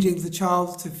changing the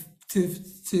child to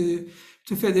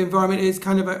fit the environment, is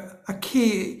kind of a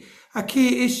key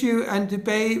issue and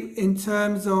debate in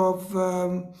terms of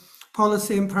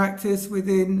policy and practice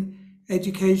within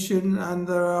education, and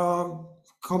there are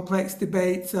complex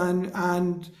debates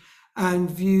and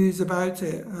views about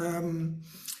it. And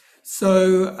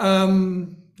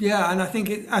I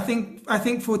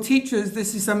think for teachers,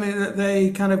 this is something that they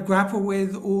kind of grapple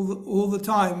with all the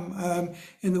time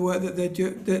in the work that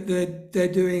they're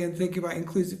doing, and thinking about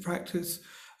inclusive practice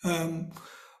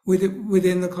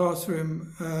within the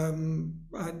classroom.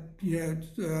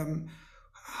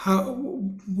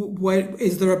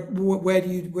 Where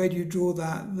do you draw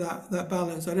that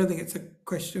balance? I don't think it's a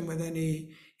question with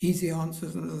any easy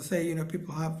answers, and as I say,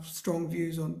 people have strong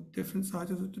views on different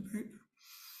sides of the debate.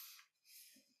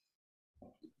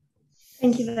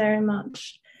 Thank you very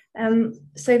much.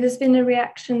 So there's been a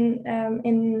reaction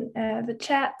in the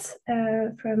chat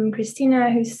from Christina,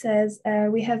 who says,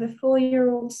 we have a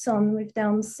 4-year-old son with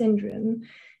Down syndrome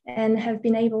and have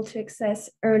been able to access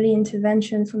early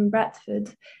intervention from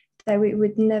Bradford that we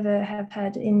would never have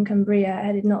had in Cumbria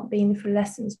had it not been for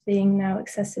lessons being now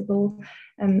accessible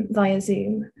via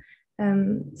Zoom.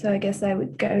 So I guess I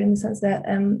would go in the sense that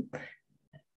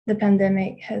the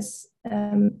pandemic has,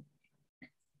 in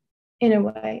a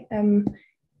way,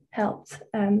 helped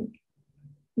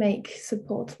make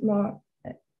support more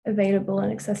available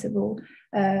and accessible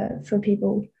for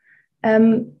people.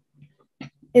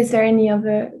 Is there any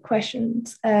other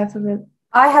questions for the?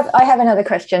 I have another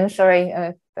question. Sorry,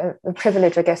 the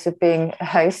privilege, I guess, of being a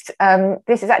host.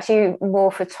 This is actually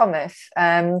more for Thomas.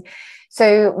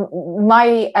 So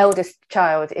my eldest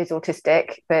child is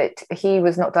autistic, but he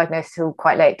was not diagnosed till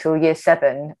quite late, till year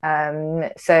 7.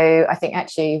 So I think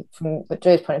actually, from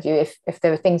Joe's point of view, if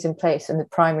there were things in place in the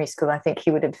primary school, I think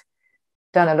he would have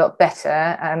done a lot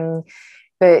better.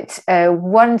 But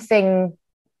one thing.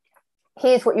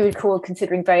 Here's what you would call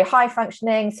considering very high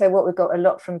functioning. So what we've got a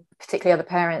lot from particularly other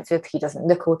parents with, he doesn't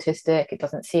look autistic, it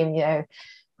doesn't seem,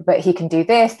 but he can do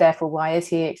this, therefore why is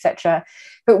he, etc.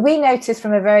 But we noticed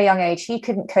from a very young age, he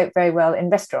couldn't cope very well in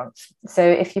restaurants. So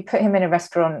if you put him in a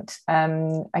restaurant,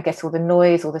 I guess all the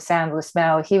noise, all the sound, all the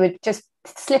smell, he would just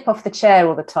slip off the chair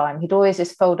all the time. He'd always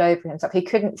just fold over himself. He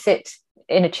couldn't sit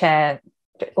in a chair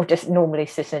or just normally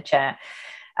sit in a chair.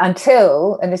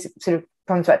 until, and this sort of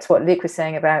comes back to what Luke was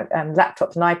saying about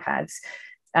laptops and iPads,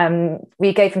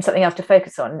 we gave him something else to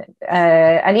focus on.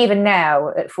 And even now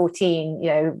at 14, you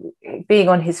know, being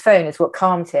on his phone is what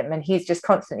calms him, and he's just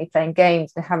constantly playing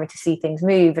games and having to see things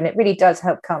move, and it really does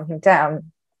help calm him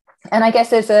down. And I guess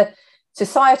there's a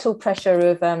societal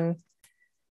pressure of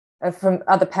from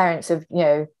other parents of, you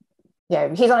know,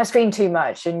 he's on a screen too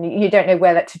much, and you don't know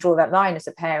where to draw that line as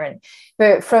a parent.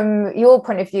 But from your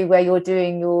point of view, where you're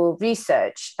doing your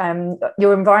research,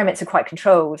 your environments are quite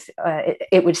controlled,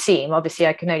 it would seem. Obviously,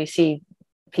 I can only see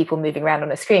people moving around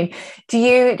on a screen. Do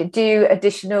you do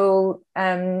additional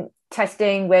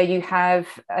testing where you have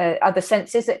other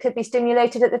senses that could be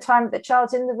stimulated at the time that the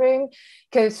child's in the room?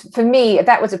 Because for me,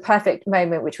 that was a perfect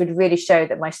moment which would really show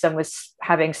that my son was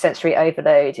having sensory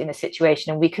overload in a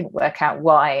situation, and we couldn't work out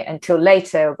why until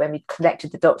later when we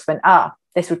collected the dots, when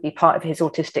this would be part of his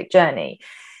autistic journey.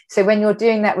 So when you're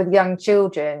doing that with young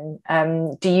children,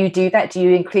 do you do that? Do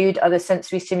you include other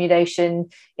sensory stimulation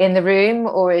in the room,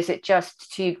 or is it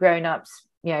just two grown-ups,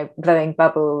 you know, blowing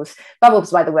bubbles?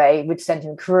 Bubbles, by the way, would send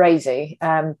him crazy.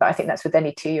 But I think that's with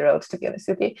any 2-year-olds, to be honest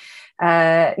with you.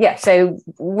 Yeah, so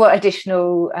what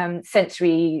additional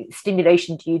sensory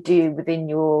stimulation do you do within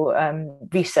your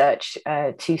research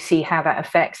to see how that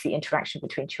affects the interaction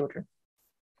between children?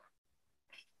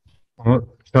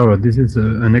 Sure, this is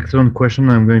an excellent question.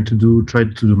 I'm going to try to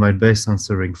do my best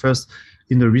answering. First,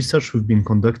 in the research we've been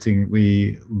conducting,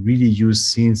 we really use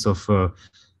scenes of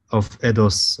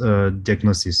EDOS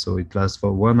diagnosis. So it lasts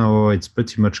for 1 hour. It's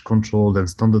pretty much controlled and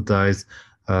standardized.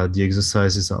 The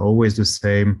exercises are always the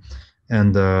same.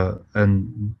 And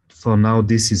for now,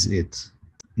 this is it.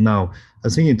 Now, I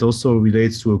think it also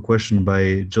relates to a question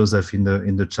by Joseph in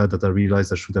the chat that I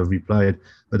realized I should have replied,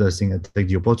 but I think I take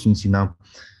the opportunity now.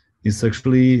 It's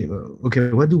actually,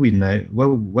 okay, what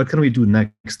can we do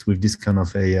next with this kind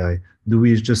of AI? Do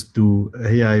we just do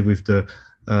AI with the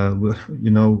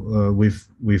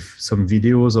with some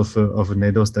videos of an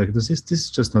EDOS diagnosis? This is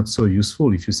just not so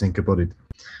useful if you think about it,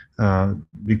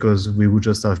 because we would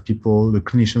just have people, the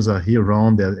clinicians are here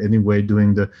around, they're anyway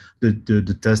doing the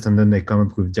test, and then they come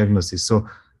up with diagnosis. So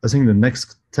I think the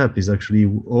next step is actually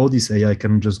all this AI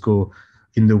can just go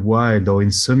in the wild or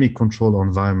in semi-controlled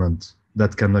environment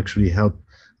that can actually help,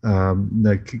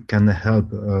 maybe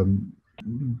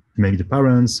the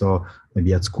parents, or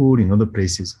maybe at school, in other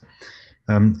places.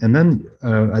 And then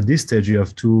at this stage, you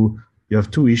have two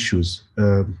issues,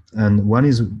 and one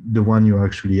is the one you're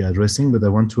actually addressing. But I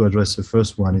want to address the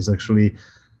first one. Is actually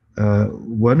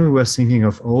when we were thinking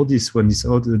of all this, when this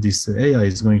AI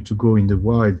is going to go in the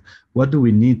wild, what do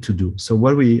we need to do? So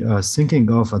what we are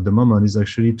thinking of at the moment is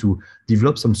actually to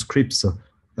develop some scripts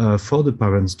for the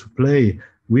parents to play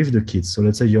with the kids. So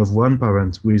let's say you have one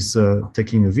parent who is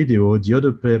taking a video, the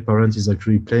other parent is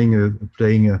actually playing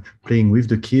with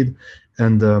the kid,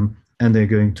 and they're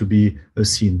going to be a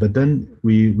scene. But then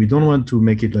we don't want to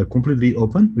make it like completely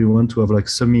open. We want to have like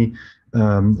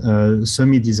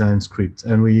semi-designed script.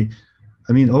 And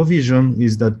our vision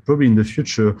is that probably in the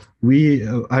future,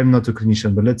 I'm not a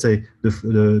clinician, but let's say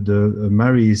the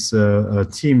Mary's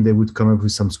team, they would come up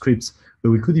with some scripts. But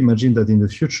we could imagine that in the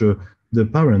future, the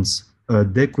parents,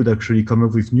 they could actually come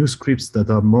up with new scripts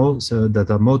that are more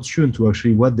tuned to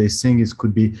actually what they think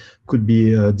could be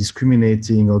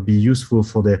discriminating or be useful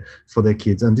for their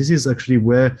kids. And this is actually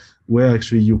where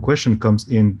actually your question comes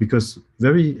in, because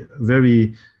very,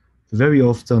 very, very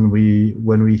often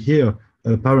when we hear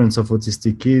parents of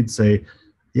autistic kids say,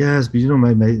 yes, but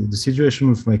the situation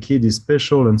with my kid is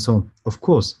special and so on. Of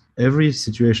course, every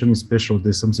situation is special.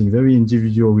 There's something very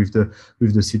individual with the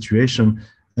situation,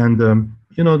 and the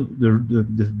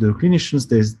clinicians,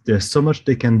 there's so much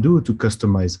they can do to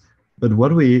customize. But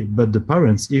the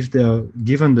parents, if they are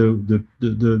given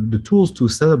the tools to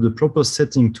set up the proper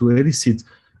setting to elicit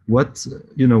what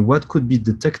could be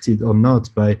detected or not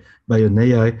by an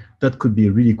AI, that could be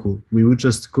really cool. We would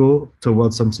just go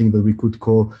towards something that we could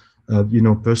call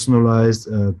personalized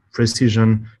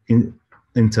precision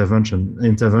intervention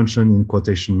in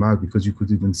quotation mark, because you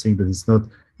could even think that it's not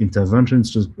intervention, it's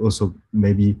just also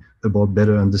maybe about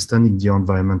better understanding the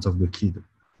environment of the kid.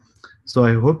 So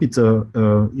I hope it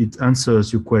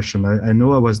answers your question. I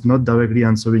know I was not directly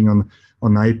answering on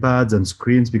iPads and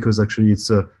screens, because actually it's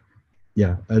a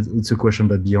question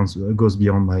that goes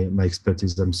beyond my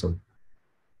expertise. I'm sorry.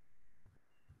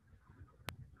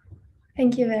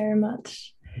 Thank you very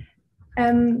much.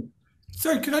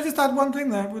 So can I just add one thing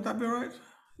there? Would that be all right?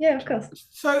 Yeah, of course.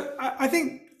 So I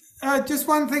think just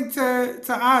one thing to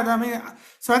add. I mean,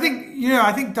 so I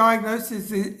think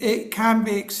diagnosis it can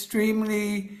be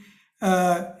extremely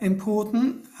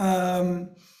important.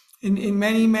 in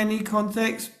many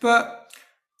contexts, but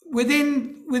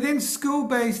within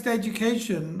school-based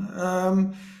education,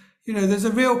 there's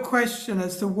a real question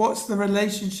as to what's the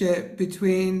relationship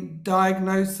between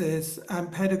diagnosis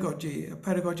and pedagogy, a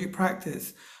pedagogic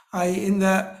practice, i.e. in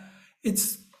that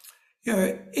it's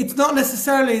not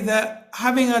necessarily that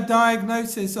having a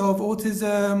diagnosis of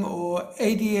autism or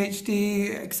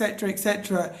ADHD,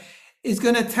 etc., is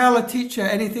going to tell a teacher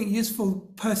anything useful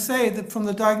per se from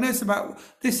the diagnosis about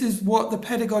this is what the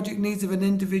pedagogic needs of an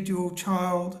individual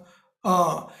child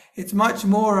are. It's much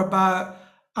more about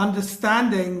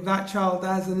understanding that child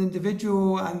as an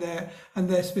individual and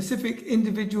their specific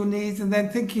individual needs, and then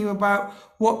thinking about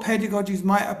what pedagogies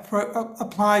might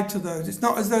apply to those. It's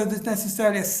not as though there's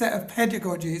necessarily a set of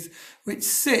pedagogies which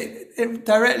sit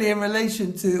directly in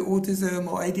relation to autism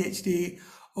or ADHD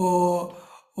or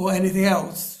anything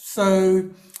else.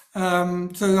 So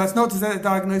that's not to say that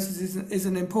diagnosis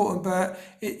isn't important, but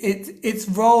its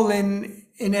role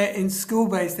in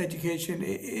school-based education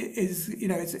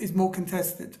is more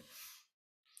contested.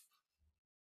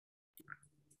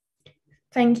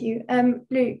 Thank you.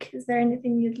 Luke, is there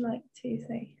anything you'd like to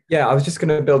say? Yeah, I was just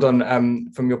going to build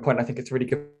on from your point. I think it's a really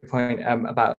good point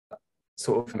about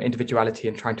sort of individuality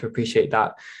and trying to appreciate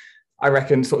that. I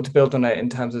reckon sort of to build on it in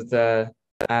terms of the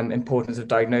importance of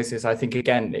diagnosis, I think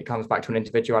again it comes back to an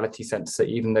individuality sense that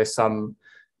even though some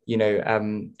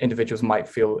individuals might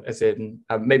feel as in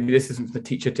maybe this isn't from the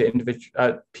teacher to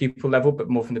individual pupil level, but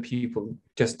more from the pupil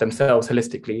just themselves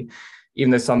holistically,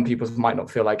 even though some people might not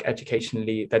feel like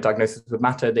educationally their diagnosis would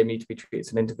matter, they need to be treated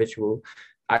as an individual.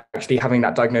 Actually having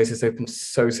that diagnosis opens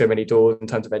so many doors in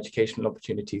terms of educational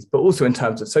opportunities, but also in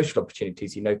terms of social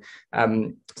opportunities.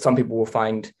 Some people will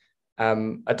find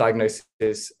a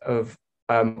diagnosis of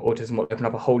autism will open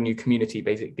up a whole new community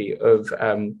basically of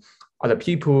other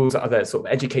pupils, other sort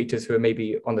of educators who are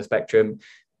maybe on the spectrum.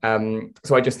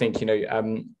 So I just think,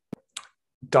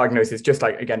 diagnosis, just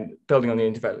like, again, building on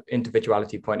the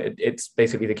individuality point, it's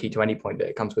basically the key to any point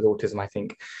that comes with autism, I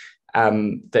think,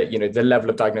 that, the level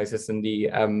of diagnosis and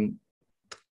the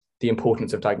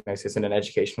importance of diagnosis in an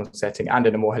educational setting and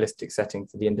in a more holistic setting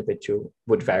for the individual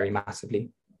would vary massively.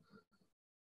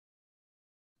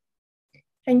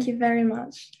 Thank you very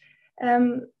much.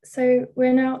 So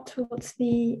we're now towards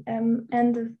the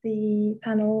end of the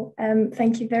panel.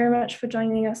 Thank you very much for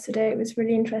joining us today. It was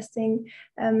really interesting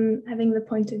having the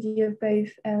point of view of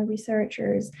both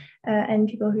researchers and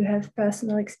people who have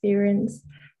personal experience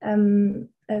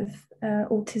of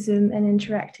autism and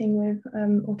interacting with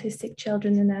autistic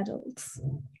children and adults.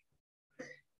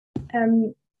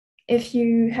 If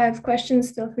you have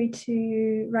questions, feel free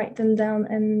to write them down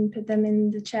and put them in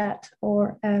the chat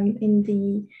or in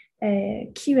the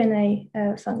Q&A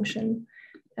function.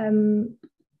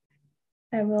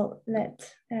 I will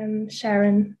let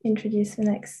Sharon introduce the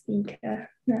next speaker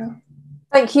now.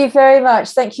 Thank you very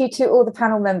much. Thank you to all the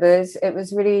panel members. It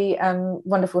was really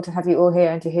wonderful to have you all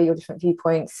here and to hear your different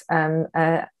viewpoints.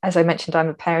 As I mentioned, I'm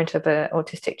a parent of an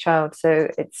autistic child, so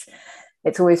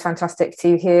it's always fantastic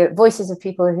to hear voices of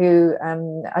people who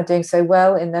are doing so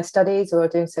well in their studies or are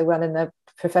doing so well in their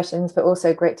professions, but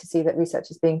also great to see that research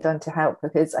is being done to help,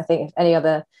 because I think if any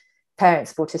other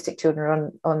parents of autistic children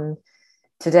are on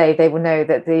today, they will know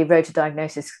that the road to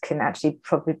diagnosis can actually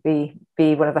probably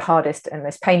be one of the hardest and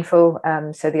most painful.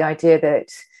 So the idea that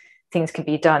things can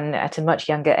be done at a much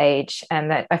younger age,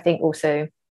 and that I think also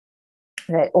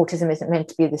that autism isn't meant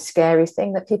to be the scary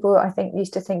thing that people, I think,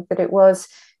 used to think that it was.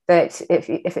 That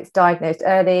if it's diagnosed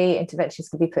early, interventions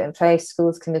can be put in place,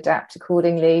 schools can adapt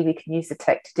accordingly, we can use the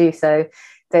tech to do so,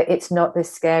 that it's not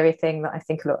this scary thing that I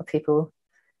think a lot of people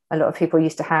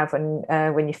used to have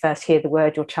when you first hear the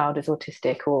word your child is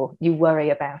autistic, or you worry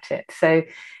about it. So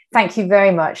thank you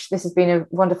very much. This has been a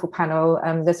wonderful panel.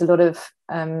 There's a lot of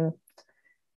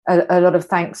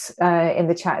thanks in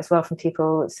the chat as well from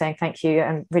people saying thank you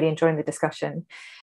and really enjoying the discussion.